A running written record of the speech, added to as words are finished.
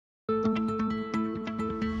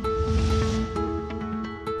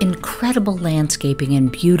Incredible landscaping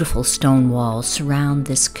and beautiful stone walls surround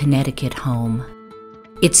this Connecticut home.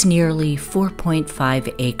 Its nearly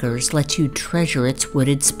 4.5 acres lets you treasure its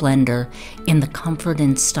wooded splendor in the comfort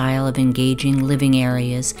and style of engaging living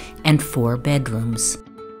areas and 4 bedrooms.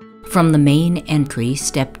 From the main entry,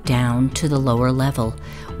 step down to the lower level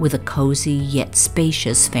with a cozy yet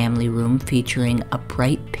spacious family room featuring a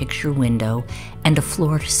bright picture window and a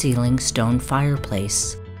floor-to-ceiling stone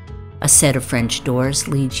fireplace. A set of French doors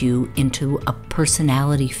leads you into a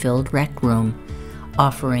personality-filled rec room,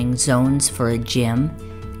 offering zones for a gym,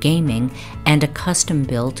 gaming, and a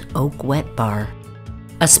custom-built oak wet bar.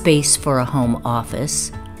 A space for a home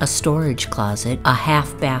office, a storage closet, a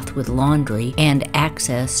half bath with laundry, and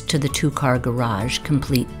access to the 2-car garage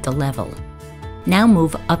complete the level. Now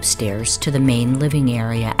move upstairs to the main living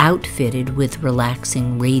area, outfitted with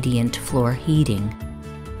relaxing radiant floor heating.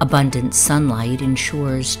 Abundant sunlight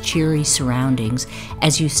ensures cheery surroundings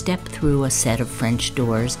as you step through a set of French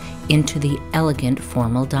doors into the elegant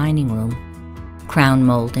formal dining room. Crown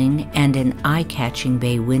molding and an eye-catching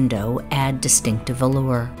bay window add distinctive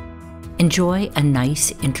allure. Enjoy a nice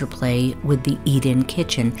interplay with the eat-in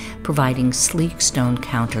kitchen, providing sleek stone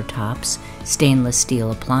countertops, stainless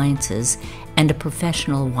steel appliances, and a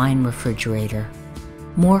professional wine refrigerator.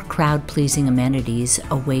 More crowd-pleasing amenities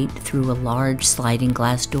await through a large sliding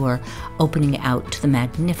glass door opening out to the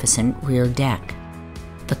magnificent rear deck.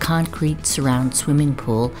 The concrete surround swimming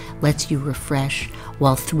pool lets you refresh,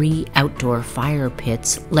 while 3 outdoor fire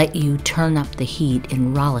pits let you turn up the heat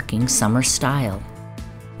in rollicking summer style.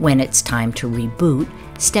 When it's time to reboot,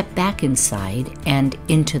 step back inside and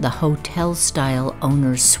into the hotel-style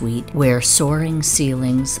owner's suite, where soaring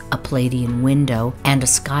ceilings, a Palladian window, and a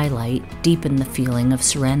skylight deepen the feeling of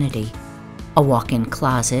serenity. A walk-in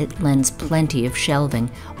closet lends plenty of shelving,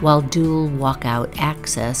 while dual walkout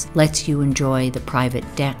access lets you enjoy the private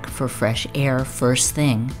deck for fresh air first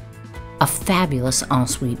thing. A fabulous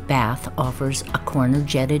ensuite bath offers a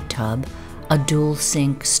corner-jetted tub, a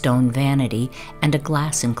dual-sink stone vanity, and a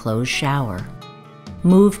glass-enclosed shower.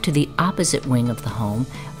 Move to the opposite wing of the home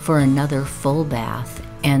for another full bath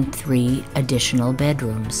and 3 additional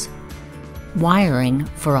bedrooms. Wiring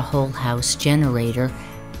for a whole house generator,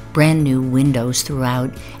 brand new windows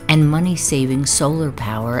throughout, and money-saving solar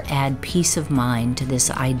power add peace of mind to this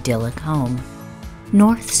idyllic home.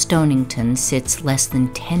 North Stonington sits less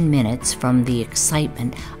than 10 minutes from the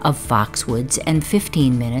excitement of Foxwoods and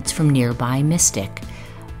 15 minutes from nearby Mystic.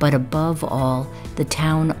 But above all, the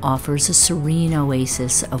town offers a serene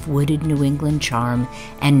oasis of wooded New England charm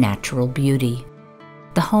and natural beauty.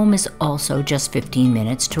 The home is also just 15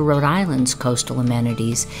 minutes to Rhode Island's coastal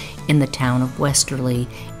amenities in the town of Westerly,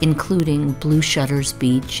 including Blue Shutters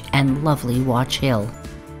Beach and lovely Watch Hill.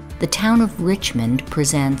 The town of Richmond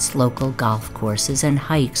presents local golf courses and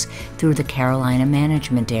hikes through the Carolina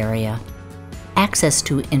Management Area. Access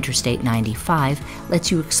to Interstate 95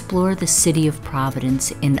 lets you explore the city of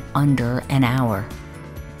Providence in under an hour.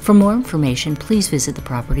 For more information, please visit the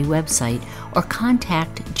property website or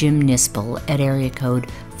contact Jim Nispel at area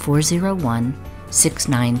code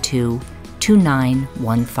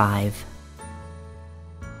 401-692-2915.